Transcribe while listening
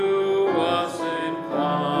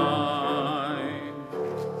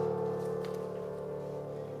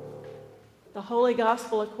Holy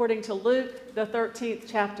Gospel according to Luke, the 13th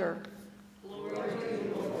chapter. Glory to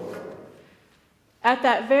you, Lord. At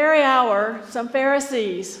that very hour, some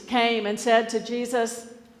Pharisees came and said to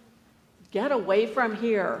Jesus, "Get away from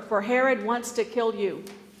here, for Herod wants to kill you."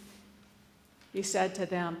 He said to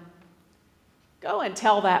them, "Go and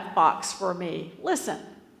tell that fox for me. Listen,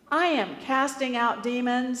 I am casting out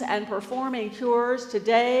demons and performing cures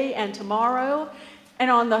today and tomorrow, and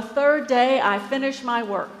on the third day I finish my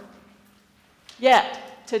work.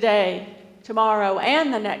 Yet today, tomorrow,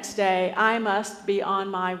 and the next day I must be on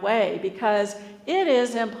my way, because it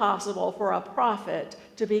is impossible for a prophet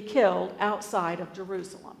to be killed outside of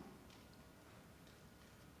Jerusalem."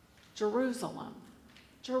 Jerusalem.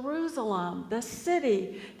 Jerusalem, the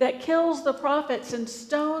city that kills the prophets and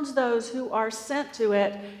stones those who are sent to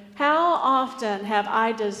it. How often have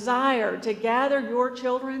I desired to gather your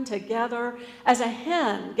children together as a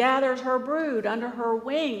hen gathers her brood under her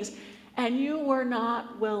wings, and you were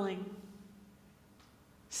not willing.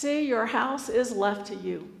 See, your house is left to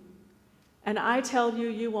you, and I tell you,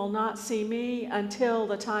 you will not see me until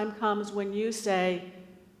the time comes when you say,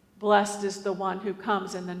 "Blessed is the one who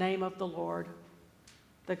comes in the name of the Lord."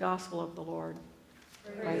 The gospel of the Lord.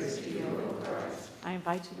 Praise to you, O Christ. I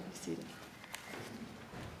invite you to be seated.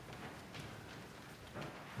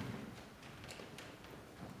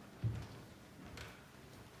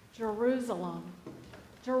 Jerusalem,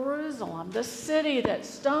 Jerusalem, the city that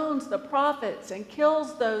stones the prophets and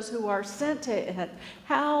kills those who are sent to it.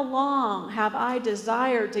 How long have I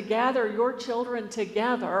desired to gather your children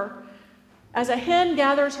together as a hen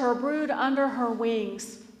gathers her brood under her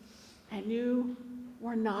wings, and you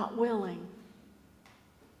were not willing.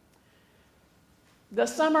 The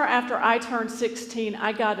summer after I turned 16,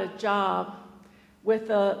 I got a job with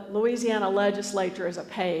the Louisiana legislature as a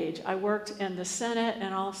page. I worked in the Senate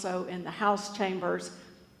and also in the House chambers,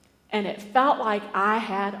 and it felt like I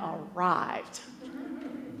had arrived.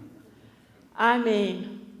 I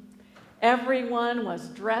mean, everyone was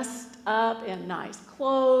dressed up in nice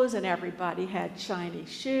clothes, and everybody had shiny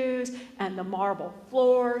shoes, and the marble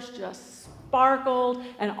floors just sparkled,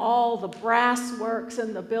 and all the brass works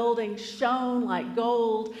in the building shone like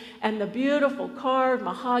gold, and the beautiful carved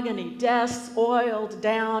mahogany desks oiled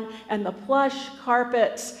down, and the plush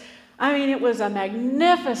carpets. I mean, it was a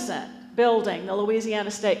magnificent building, the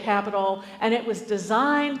Louisiana State Capitol, and it was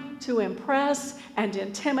designed to impress and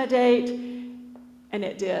intimidate, and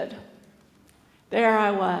it did. There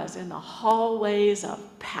I was in the hallways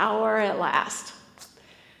of power at last.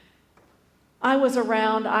 I was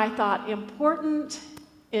around, I thought, important,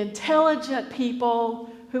 intelligent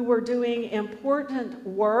people who were doing important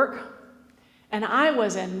work, and I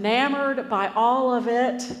was enamored by all of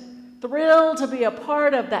it, thrilled to be a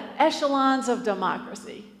part of the echelons of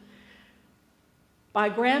democracy. My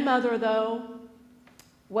grandmother, though,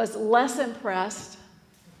 was less impressed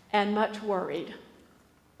and much worried.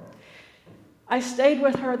 I stayed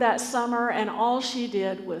with her that summer, and all she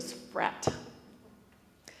did was fret.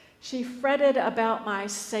 She fretted about my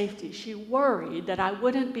safety. She worried that I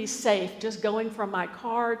wouldn't be safe just going from my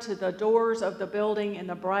car to the doors of the building in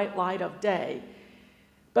the bright light of day.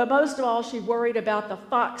 But most of all, she worried about the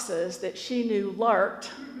foxes that she knew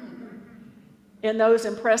lurked in those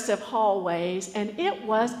impressive hallways, and it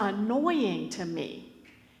was annoying to me.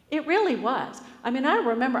 It really was. I mean, I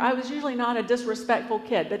remember I was usually not a disrespectful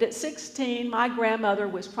kid, but at 16, my grandmother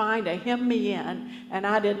was trying to hem me in, and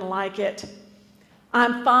I didn't like it.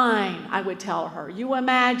 "I'm fine," I would tell her. "You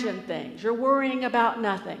imagine things. You're worrying about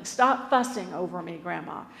nothing. Stop fussing over me,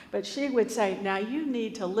 Grandma." But she would say, "Now you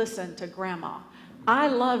need to listen to Grandma. I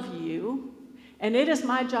love you, and it is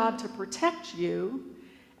my job to protect you."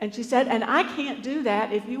 And she said, "And I can't do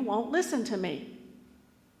that if you won't listen to me."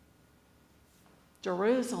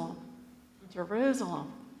 Jerusalem,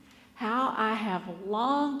 Jerusalem, how I have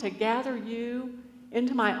longed to gather you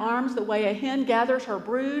into my arms the way a hen gathers her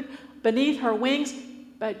brood beneath her wings,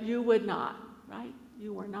 but you would not, right?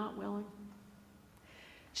 You were not willing.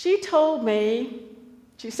 She told me,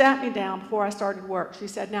 she sat me down before I started work. She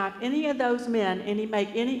said, "Now, if any of those men make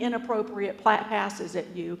any inappropriate passes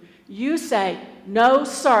at you, you say, 'No,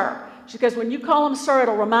 sir.' Because when you call them sir,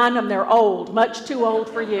 it'll remind them they're old, much too old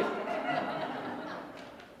for you."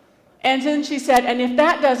 And then she said, "And if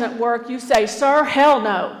that doesn't work, you say, 'Sir, hell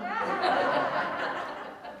no.'"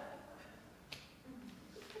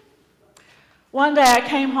 One day I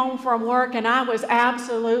came home from work and I was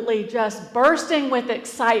absolutely just bursting with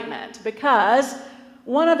excitement because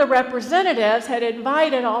one of the representatives had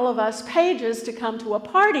invited all of us pages to come to a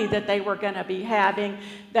party that they were going to be having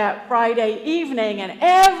that Friday evening, and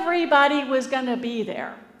everybody was going to be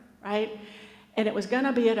there, right? And it was going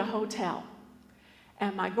to be at a hotel.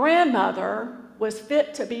 And my grandmother was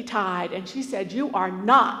fit to be tied, and she said, "You are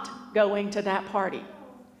not going to that party."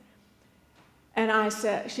 And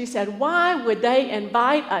she said, "Why would they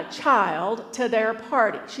invite a child to their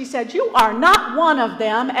party?" She said, "You are not one of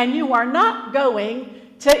them, and you are not going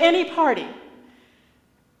to any party."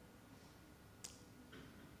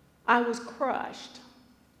 I was crushed.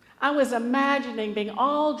 I was imagining being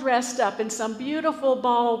all dressed up in some beautiful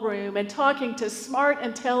ballroom and talking to smart,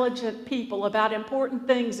 intelligent people about important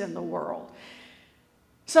things in the world.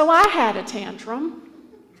 So I had a tantrum.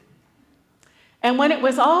 And when it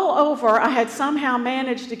was all over, I had somehow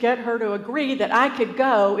managed to get her to agree that I could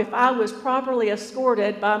go if I was properly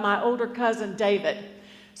escorted by my older cousin, David.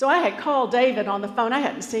 So I had called David on the phone. I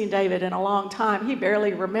hadn't seen David in a long time. He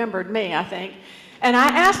barely remembered me, I think. And I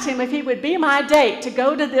asked him if he would be my date to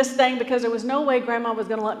go to this thing because there was no way Grandma was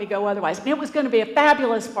going to let me go otherwise. And it was going to be a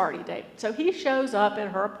fabulous party date. So he shows up at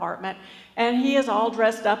her apartment, and he is all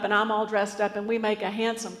dressed up, and I'm all dressed up, and we make a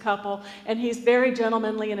handsome couple. And he's very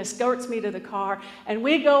gentlemanly and escorts me to the car. And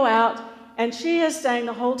we go out, and she is saying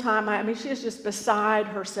the whole time, I mean, she is just beside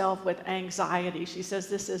herself with anxiety. She says,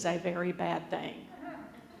 "This is a very bad thing."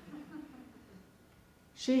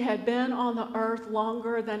 She had been on the earth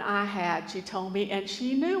longer than I had, she told me, and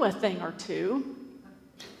she knew a thing or two.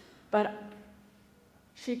 But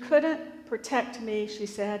she couldn't protect me, she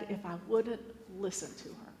said, if I wouldn't listen to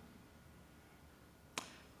her.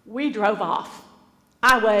 We drove off.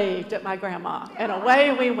 I waved at my grandma, and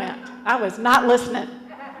away we went. I was not listening.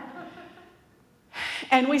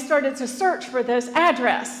 And we started to search for this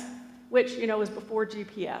address, which, was before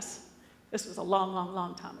GPS. This was a long, long,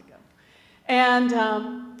 long time ago. And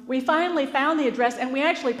we finally found the address, and we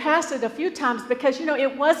actually passed it a few times because,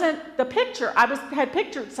 it wasn't the picture. I had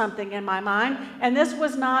pictured something in my mind, and this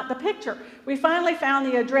was not the picture. We finally found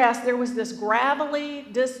the address. There was this gravelly,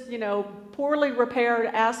 poorly repaired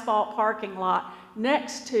asphalt parking lot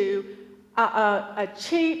next to a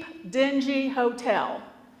cheap, dingy hotel.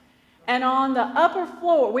 And on the upper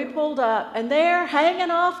floor, we pulled up, and there,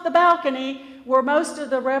 hanging off the balcony, were most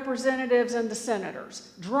of the representatives and the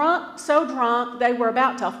senators. Drunk, so drunk, they were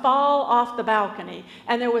about to fall off the balcony,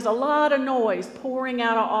 and there was a lot of noise pouring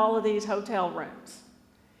out of all of these hotel rooms.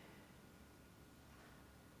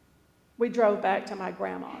 We drove back to my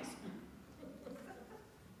grandma's.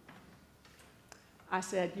 I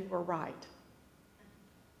said, "You were right."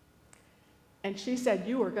 And she said,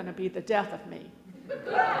 "You were going to be the death of me."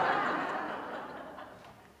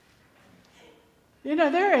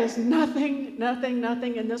 There is nothing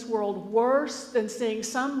in this world worse than seeing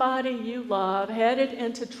somebody you love headed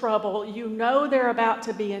into trouble. You know they're about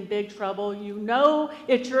to be in big trouble. You know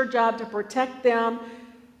it's your job to protect them,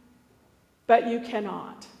 but you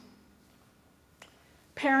cannot.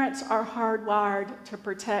 Parents are hardwired to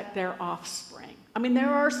protect their offspring. I mean,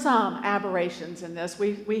 there are some aberrations in this.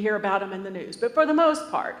 We hear about them in the news. But for the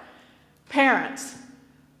most part, parents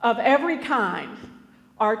of every kind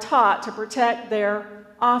are taught to protect their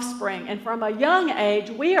offspring. And from a young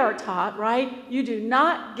age, we are taught, right? You do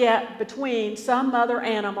not get between some mother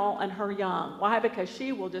animal and her young. Why? Because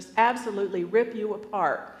she will just absolutely rip you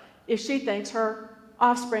apart if she thinks her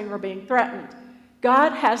offspring are being threatened.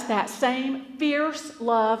 God has that same fierce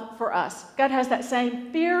love for us. God has that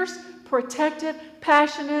same fierce, protective,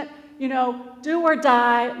 passionate, do or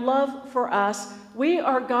die love for us. We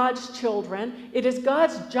are God's children. It is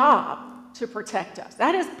God's job to protect us.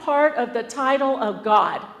 That is part of the title of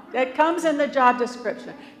God. That comes in the job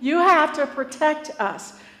description. You have to protect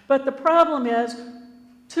us. But the problem is,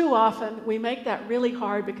 too often we make that really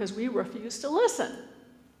hard because we refuse to listen.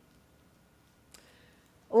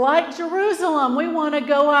 Like Jerusalem, we want to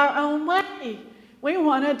go our own way. We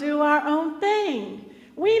want to do our own thing.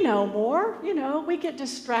 We know more. We get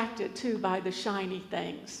distracted too by the shiny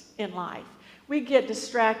things in life. We get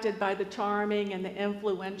distracted by the charming and the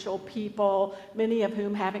influential people, many of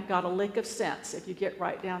whom haven't got a lick of sense, if you get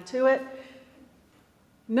right down to it.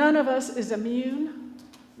 None of us is immune.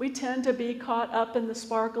 We tend to be caught up in the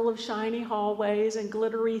sparkle of shiny hallways and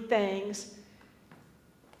glittery things.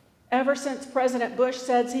 Ever since President Bush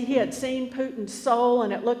said he had seen Putin's soul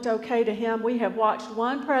and it looked okay to him, we have watched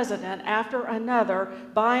one president after another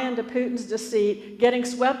buy into Putin's deceit, getting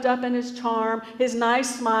swept up in his charm, his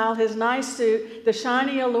nice smile, his nice suit, the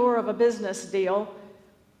shiny allure of a business deal.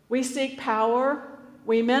 We seek power.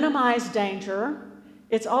 We minimize danger.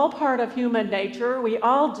 It's all part of human nature. We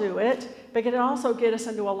all do it, but it can also get us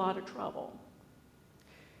into a lot of trouble.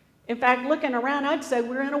 In fact, looking around, I'd say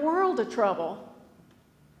we're in a world of trouble.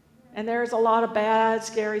 And there's a lot of bad,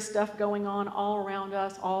 scary stuff going on all around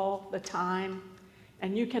us all the time.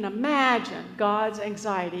 And you can imagine God's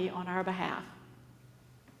anxiety on our behalf.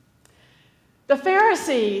 The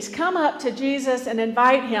Pharisees come up to Jesus and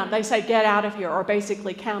invite him. They say, get out of here, or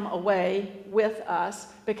basically come away with us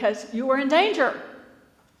because you are in danger.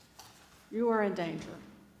 You are in danger.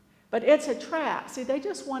 But it's a trap. See, they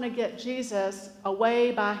just want to get Jesus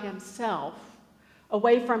away by himself,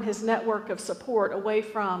 away from his network of support, away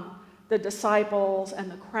from the disciples and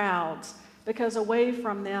the crowds, because away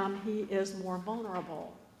from them, he is more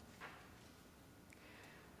vulnerable.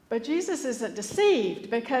 But Jesus isn't deceived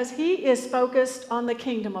because he is focused on the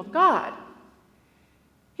kingdom of God.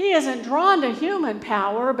 He isn't drawn to human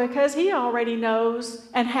power because he already knows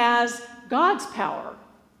and has God's power.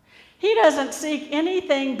 He doesn't seek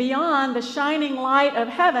anything beyond the shining light of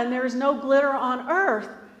heaven. There is no glitter on earth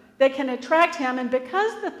that can attract him. And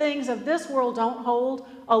because the things of this world don't hold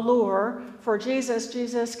allure for Jesus,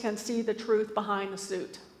 Jesus can see the truth behind the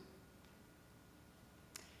suit.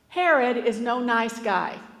 Herod is no nice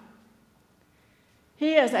guy.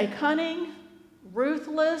 He is a cunning,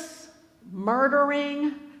 ruthless,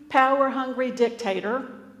 murdering, power-hungry dictator.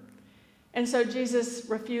 And so Jesus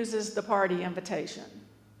refuses the party invitation.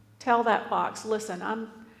 Tell that fox, listen,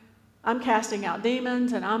 I'm casting out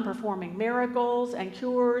demons and I'm performing miracles and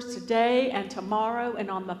cures today and tomorrow, and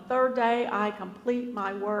on the third day I complete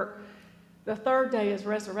my work. The third day is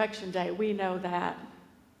resurrection day. We know that.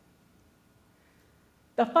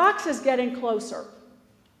 The fox is getting closer.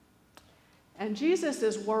 And Jesus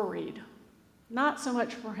is worried, not so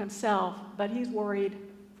much for himself, but he's worried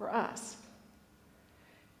for us.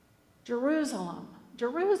 Jerusalem,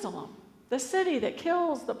 Jerusalem, the city that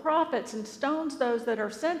kills the prophets and stones those that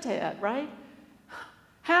are sent to it, right?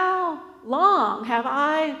 How long have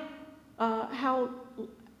how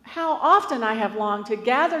often I have longed to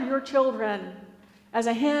gather your children as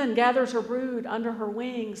a hen gathers her brood under her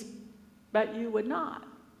wings, but you would not.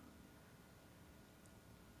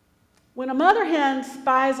 When a mother hen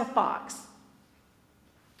spies a fox,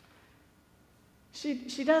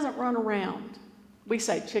 she doesn't run around. We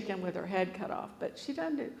say chicken with her head cut off, but she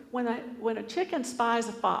doesn't do. When a chicken spies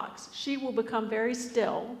a fox, she will become very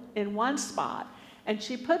still in one spot, and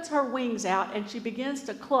she puts her wings out and she begins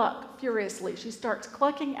to cluck furiously. She starts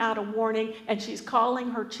clucking out a warning, and she's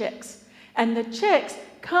calling her chicks. And the chicks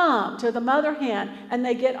come to the mother hen, and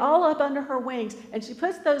they get all up under her wings, and she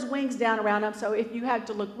puts those wings down around them, so if you had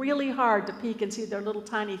to look really hard to peek and see their little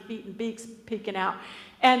tiny feet and beaks peeking out,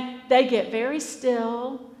 and they get very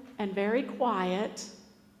still and very quiet,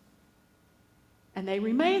 and they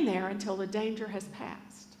remain there until the danger has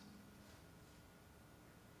passed.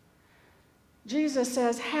 Jesus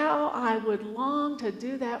says, how I would long to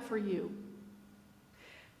do that for you.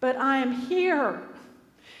 But I am here,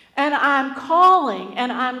 and I'm calling,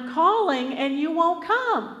 and you won't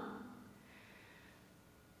come.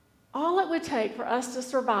 All it would take for us to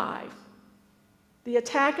survive the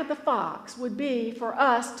attack of the fox would be for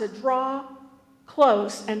us to draw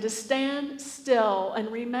close and to stand still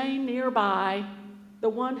and remain nearby the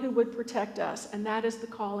one who would protect us, and that is the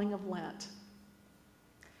calling of Lent.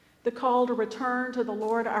 The call to return to the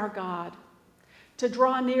Lord our God, to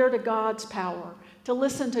draw near to God's power, to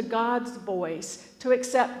listen to God's voice, to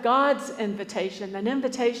accept God's invitation, an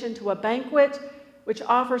invitation to a banquet which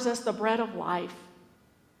offers us the bread of life.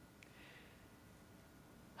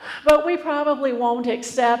 But we probably won't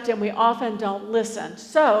accept, and we often don't listen.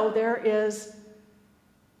 So there is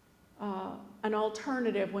an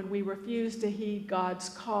alternative when we refuse to heed God's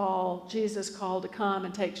call, Jesus' call to come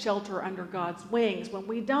and take shelter under God's wings. When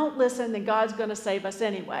we don't listen, then God's going to save us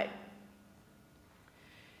anyway.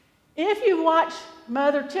 If you watch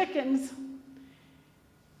mother chickens,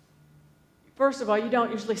 first of all, you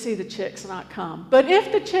don't usually see the chicks not come. But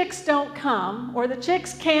if the chicks don't come, or the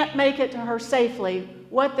chicks can't make it to her safely,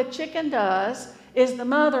 what the chicken does is the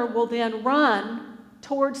mother will then run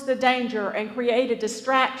towards the danger and create a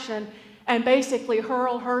distraction and basically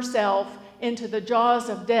hurl herself into the jaws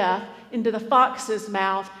of death, into the fox's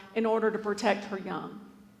mouth, in order to protect her young.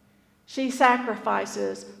 She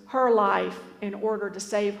sacrifices her life in order to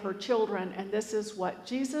save her children, and this is what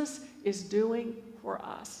Jesus is doing for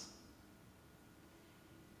us.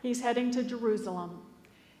 He's heading to Jerusalem.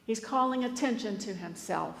 He's calling attention to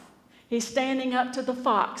himself. He's standing up to the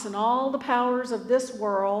fox and all the powers of this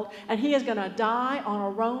world, and he is going to die on a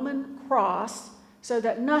Roman cross so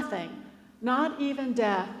that nothing, not even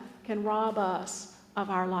death, can rob us of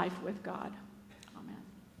our life with God.